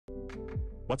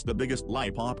What's the biggest lie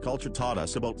pop culture taught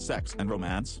us about sex and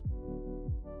romance?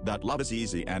 That love is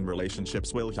easy and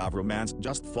relationships will have romance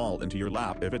just fall into your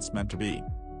lap if it's meant to be.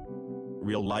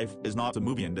 Real life is not a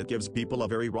movie, and it gives people a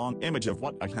very wrong image of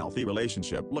what a healthy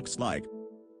relationship looks like.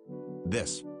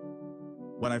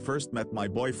 When I first met my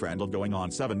boyfriend, going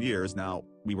on 7 years now,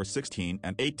 we were 16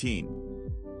 and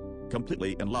 18.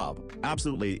 Completely in love,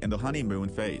 absolutely in the honeymoon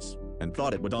phase, and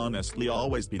thought it would honestly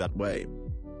always be that way.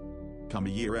 Come a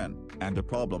year in, and the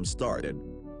problem started.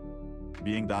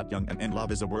 Being that young and in love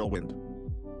is a whirlwind.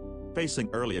 Facing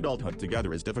early adulthood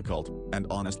together is difficult, and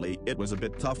honestly it was a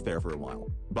bit tough there for a while,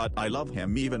 but I love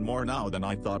him even more now than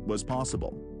I thought was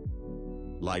possible.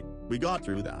 Like, we got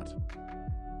through that.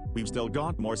 We've still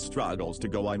got more struggles to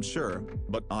go, I'm sure,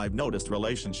 but I've noticed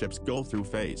relationships go through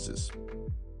phases.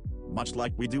 Much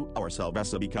like we do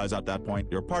ourselves, because at that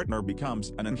point your partner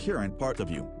becomes an inherent part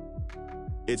of you.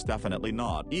 It's definitely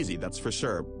not easy, that's for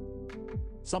sure.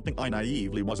 Something I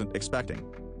naively wasn't expecting.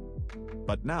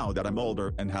 But now that I'm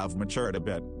older and have matured a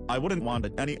bit, I wouldn't want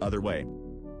it any other way.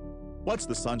 What's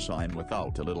the sunshine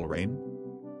without a little rain?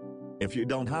 If you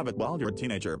don't have it while you're a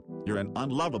teenager, you're an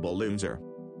unlovable loser.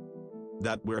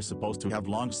 That we're supposed to have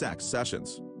long sex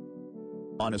sessions.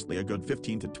 Honestly, a good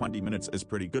 15 to 20 minutes is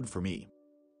pretty good for me.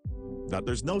 That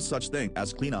there's no such thing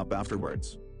as cleanup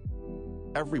afterwards.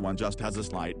 Everyone just has a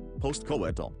slight,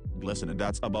 post-coital, glisten, and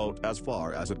that's about as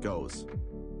far as it goes.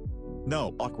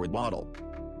 No awkward waddle.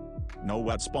 No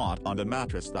wet spot on the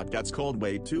mattress that gets cold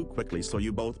way too quickly so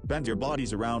you both bend your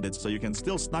bodies around it so you can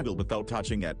still snuggle without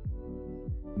touching it.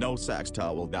 No sex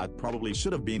towel that probably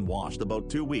should have been washed about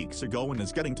 2 weeks ago and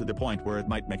is getting to the point where it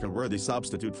might make a worthy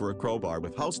substitute for a crowbar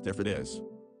with how stiff it is.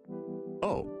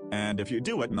 Oh, and if you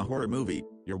do it in a horror movie,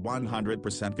 you're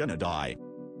 100% gonna die.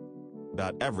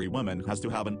 That every woman has to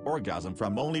have an orgasm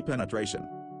from only penetration.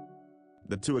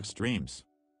 The two extremes.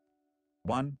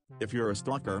 1. If you're a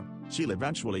stalker, she'll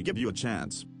eventually give you a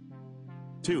chance.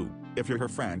 2. If you're her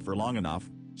friend for long enough,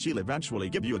 she'll eventually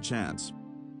give you a chance.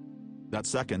 That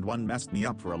second one messed me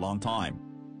up for a long time.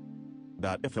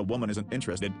 That if a woman isn't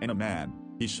interested in a man,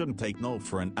 he shouldn't take no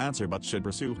for an answer but should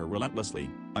pursue her relentlessly,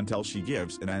 until she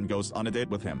gives in and goes on a date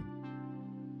with him.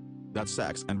 That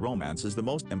sex and romance is the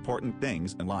most important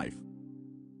things in life.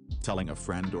 Telling a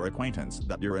friend or acquaintance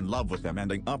that you're in love with them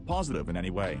ending up positive in any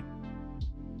way.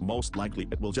 Most likely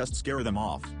it will just scare them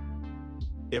off.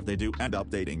 If they do end up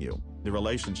dating you, the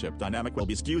relationship dynamic will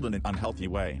be skewed in an unhealthy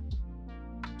way.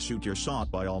 Shoot your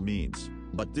shot by all means,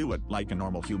 but do it like a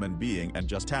normal human being and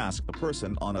just ask the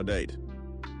person on a date.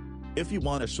 If you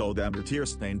want to show them your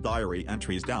tear-stained diary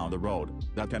entries down the road,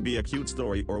 that can be a cute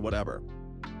story or whatever.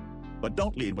 But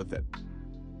don't lead with it.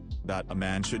 That a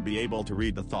man should be able to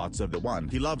read the thoughts of the one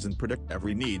he loves and predict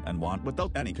every need and want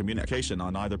without any communication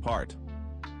on either part.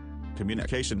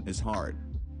 Communication is hard.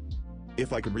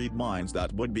 If I could read minds,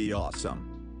 that would be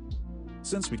awesome.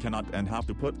 Since we cannot and have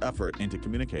to put effort into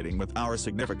communicating with our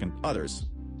significant others.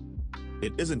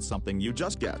 It isn't something you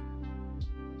just get.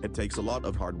 It takes a lot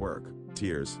of hard work,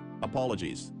 tears,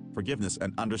 apologies, forgiveness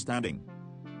and understanding.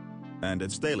 And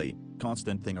it's daily,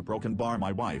 constant thing. A broken bar.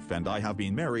 My wife and I have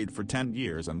been married for 10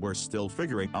 years and we're still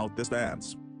figuring out this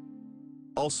dance.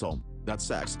 Also, that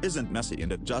sex isn't messy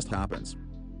and it just happens.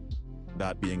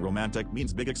 That being romantic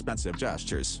means big expensive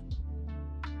gestures.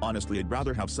 Honestly, I'd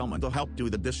rather have someone to help do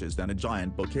the dishes than a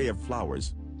giant bouquet of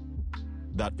flowers.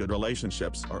 That good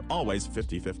relationships are always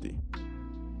 50-50.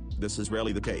 This is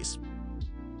rarely the case.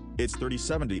 It's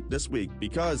 30-70 this week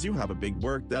because you have a big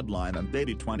work deadline and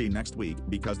 80-20 next week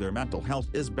because their mental health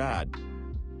is bad.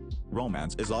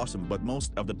 Romance is awesome, but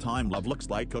most of the time love looks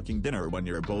like cooking dinner when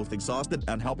you're both exhausted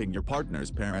and helping your partner's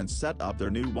parents set up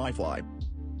their new Wi-Fi.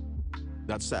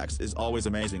 That sex is always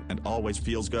amazing and always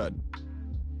feels good.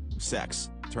 Sex,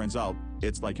 turns out,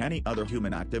 it's like any other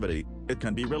human activity, it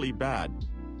can be really bad.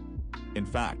 In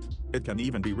fact, it can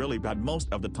even be really bad most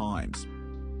of the times.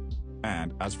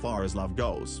 And as far as love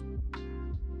goes,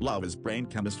 love is brain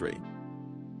chemistry.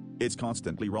 It's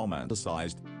constantly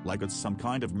romanticized, like it's some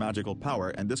kind of magical power,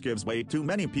 and this gives way too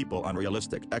many people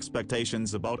unrealistic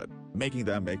expectations about it, making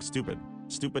them make stupid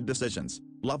decisions.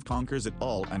 Love conquers it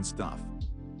all and stuff.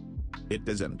 It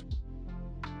isn't.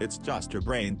 It's just your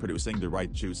brain producing the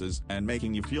right juices and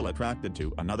making you feel attracted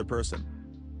to another person.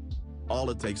 All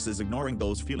it takes is ignoring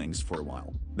those feelings for a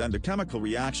while, then the chemical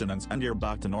reaction ends and you're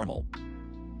back to normal.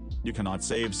 You cannot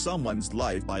save someone's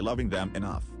life by loving them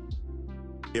enough.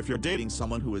 If you're dating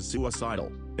someone who is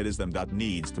suicidal, it is them that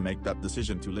needs to make that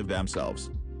decision to live themselves.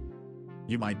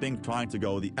 You might think trying to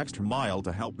go the extra mile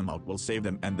to help them out will save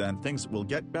them and then things will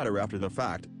get better after the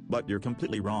fact, but you're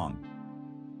completely wrong.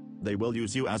 They will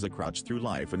use you as a crutch through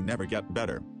life and never get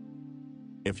better.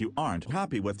 If you aren't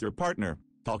happy with your partner,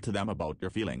 talk to them about your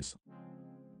feelings.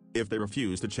 If they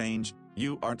refuse to change,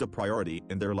 you aren't a priority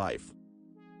in their life.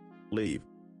 Leave.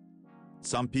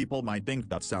 Some people might think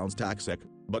that sounds toxic,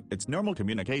 but it's normal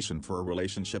communication for a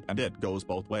relationship, and it goes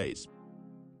both ways.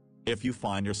 If you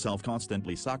find yourself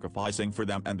constantly sacrificing for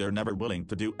them and they're never willing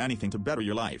to do anything to better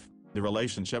your life, the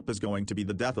relationship is going to be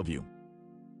the death of you.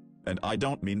 And I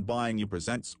don't mean buying you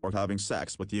presents or having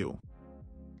sex with you.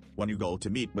 When you go to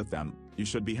meet with them, you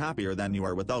should be happier than you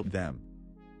are without them.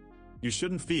 You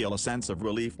shouldn't feel a sense of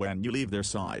relief when you leave their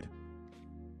side.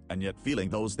 And yet feeling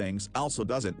those things also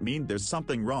doesn't mean there's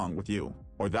something wrong with you,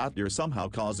 or that you're somehow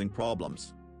causing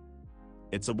problems.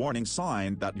 It's a warning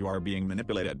sign that you are being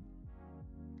manipulated.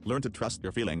 Learn to trust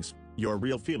your feelings, your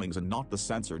real feelings, and not the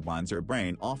censored ones your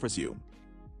brain offers you.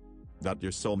 That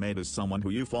your soulmate is someone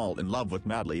who you fall in love with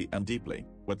madly and deeply,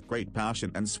 with great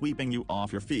passion and sweeping you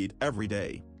off your feet every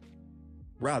day.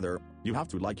 Rather, you have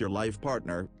to like your life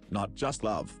partner, not just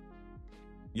love.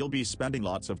 You'll be spending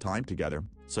lots of time together,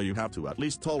 so you have to at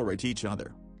least tolerate each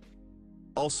other.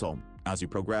 Also, as you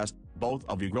progress, both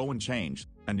of you grow and change,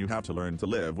 and you have to learn to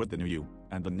live with the new you,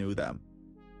 and the new them.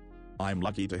 I'm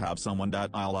lucky to have someone that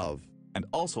I love, and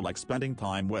also like spending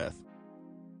time with.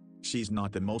 She's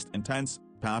not the most intense,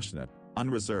 passionate,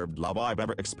 unreserved love I've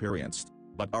ever experienced,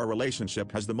 but our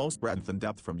relationship has the most breadth and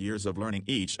depth from years of learning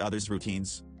each other's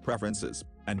routines, preferences,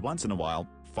 and once in a while,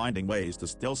 finding ways to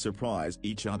still surprise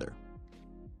each other.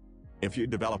 If you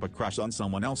develop a crush on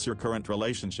someone else, your current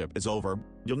relationship is over.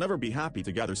 You'll never be happy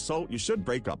together, so you should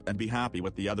break up and be happy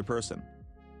with the other person.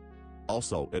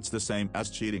 Also, it's the same as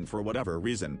cheating for whatever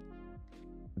reason.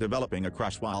 Developing a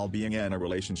crush while being in a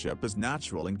relationship is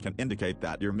natural and can indicate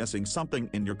that you're missing something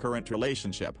in your current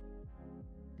relationship.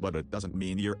 But it doesn't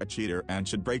mean you're a cheater and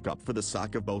should break up for the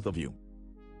sake of both of you.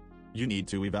 You need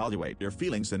to evaluate your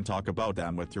feelings and talk about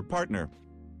them with your partner.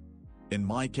 In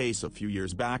my case, a few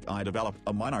years back, I developed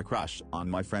a minor crush on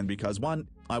my friend because 1,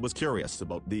 I was curious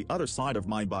about the other side of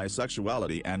my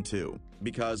bisexuality, and 2,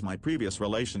 because my previous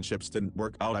relationships didn't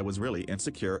work out, I was really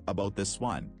insecure about this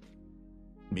one.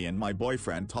 Me and my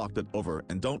boyfriend talked it over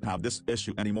and don't have this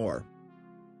issue anymore.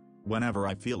 Whenever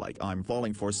I feel like I'm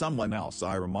falling for someone else,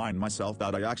 I remind myself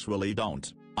that I actually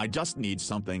don't. I just need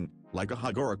something, like a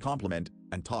hug or a compliment,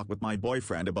 and talk with my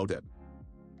boyfriend about it.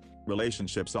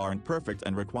 Relationships aren't perfect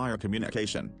and require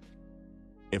communication.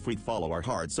 If we follow our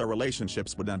hearts, our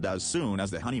relationships would end as soon as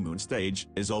the honeymoon stage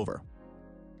is over.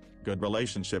 Good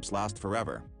relationships last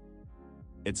forever.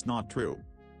 It's not true.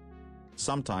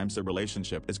 Sometimes a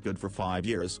relationship is good for 5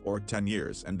 years or 10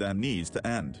 years and then needs to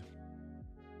end.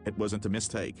 It wasn't a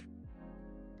mistake.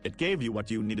 It gave you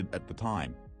what you needed at the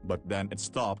time, but then it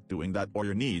stopped doing that or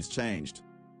your needs changed.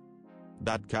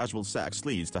 That casual sex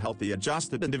leads to healthy,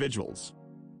 adjusted individuals.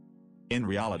 In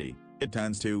reality, it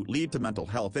tends to lead to mental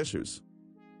health issues,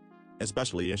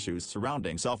 especially issues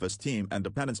surrounding self-esteem and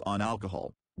dependence on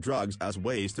alcohol, drugs as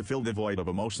ways to fill the void of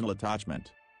emotional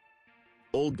attachment.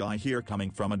 Old guy here, coming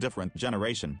from a different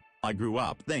generation. I grew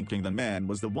up thinking the man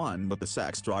was the one with the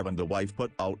sex drive and the wife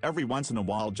put out every once in a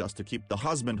while just to keep the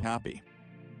husband happy.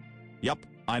 Yup,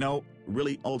 I know,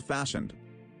 really old-fashioned.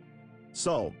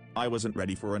 So, I wasn't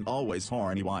ready for an always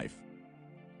horny wife.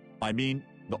 I mean,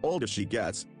 the older she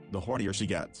gets, the hornier she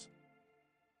gets.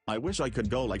 I wish I could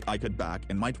go like I could back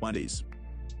in my 20s.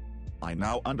 I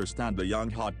now understand the young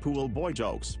hot pool boy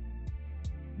jokes.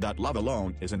 That love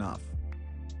alone is enough.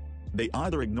 They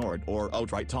either ignored or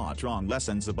outright taught wrong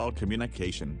lessons about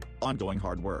communication, ongoing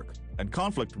hard work, and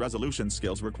conflict resolution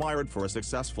skills required for a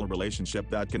successful relationship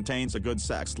that contains a good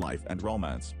sex life and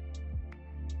romance.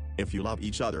 If you love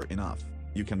each other enough,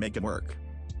 you can make it work.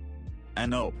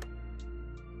 And nope.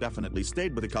 Definitely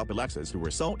stayed with a couple exes who were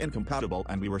so incompatible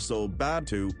and we were so bad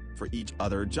for each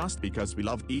other just because we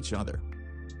loved each other.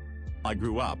 I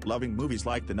grew up loving movies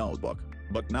like The Notebook,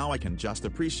 but now I can just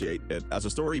appreciate it as a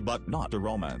story but not a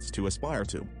romance to aspire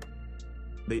to.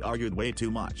 They argued way too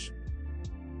much.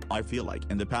 I feel like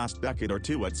in the past decade or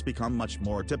two it's become much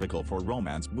more typical for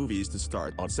romance movies to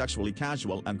start out sexually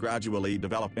casual and gradually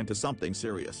develop into something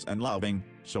serious and loving,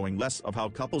 showing less of how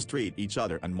couples treat each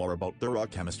other and more about their raw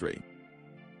chemistry.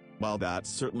 While that's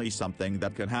certainly something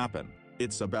that can happen,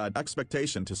 it's a bad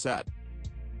expectation to set.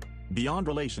 Beyond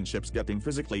relationships getting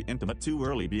physically intimate too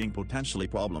early being potentially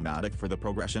problematic for the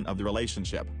progression of the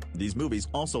relationship, these movies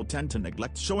also tend to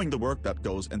neglect showing the work that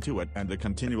goes into it and the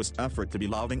continuous effort to be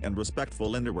loving and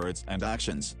respectful in their words and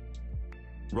actions.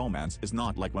 Romance is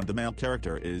not like when the male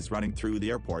character is running through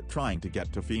the airport trying to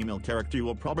get to female character who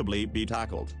will probably be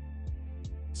tackled.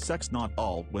 Sex, not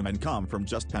all women come from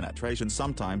just penetration.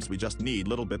 Sometimes we just need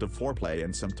little bit of foreplay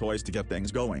and some toys to get things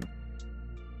going.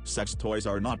 Sex toys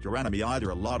are not your enemy either.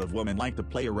 A lot of women like to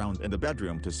play around in the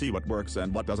bedroom to see what works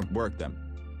and what doesn't work them.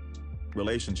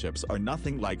 Relationships are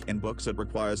nothing like in books. It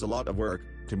requires a lot of work,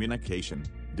 communication,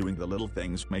 doing the little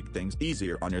things make things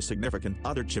easier on your significant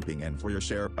other, chipping in for your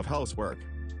share of housework.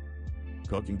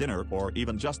 Cooking dinner or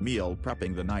even just meal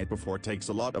prepping the night before takes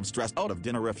a lot of stress out of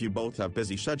dinner if you both have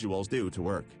busy schedules due to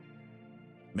work.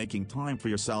 Making time for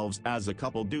yourselves as a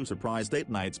couple. Do surprise date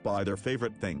nights, buy their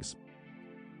favorite things.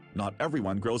 Not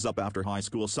everyone grows up after high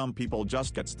school. Some people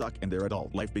just get stuck in their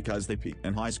adult life because they peaked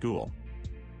in high school.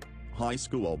 High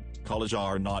school, college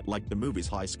are not like the movies.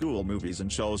 High school movies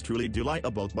and shows truly do lie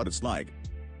about what it's like.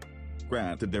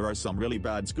 Granted, there are some really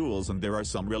bad schools and there are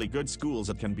some really good schools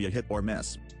that can be a hit or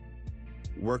miss.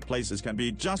 Workplaces can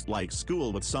be just like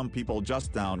school, with some people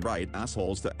just downright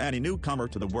assholes to any newcomer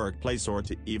to the workplace or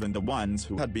to even the ones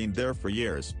who had been there for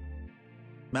years.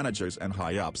 Managers and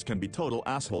high-ups can be total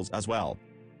assholes as well.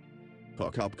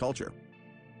 Hookup culture.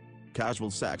 Casual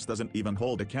sex doesn't even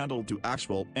hold a candle to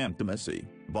actual intimacy,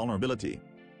 vulnerability.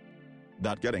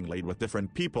 That getting laid with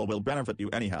different people will benefit you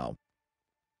anyhow.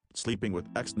 Sleeping with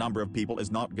X number of people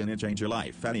is not gonna change your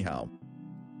life anyhow.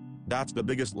 That's the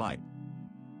biggest lie.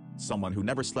 Someone who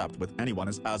never slept with anyone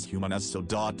is as human as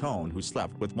Soda who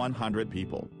slept with 100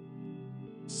 people.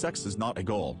 Sex is not a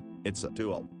goal, it's a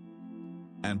tool.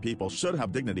 And people should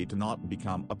have dignity to not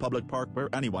become a public park where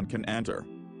anyone can enter.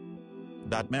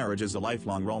 That marriage is a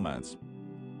lifelong romance.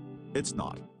 It's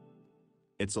not.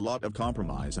 It's a lot of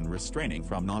compromise and restraining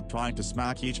from not trying to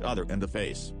smack each other in the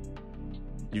face.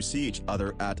 You see each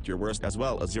other at your worst as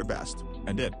well as your best,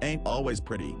 and it ain't always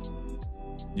pretty.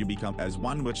 You become as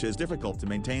one, which is difficult to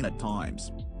maintain at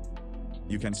times.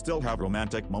 You can still have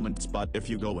romantic moments, but if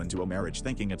you go into a marriage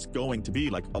thinking it's going to be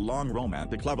like a long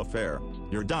romantic love affair,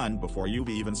 you're done before you've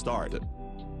even started.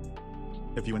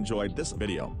 If you enjoyed this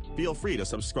video, feel free to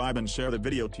subscribe and share the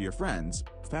video to your friends,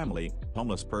 family,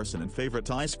 homeless person and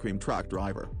favorite ice cream truck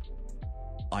driver.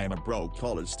 I am a broke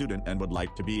college student and would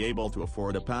like to be able to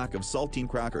afford a pack of saltine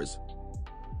crackers.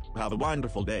 Have a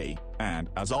wonderful day, and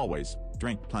as always,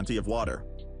 drink plenty of water.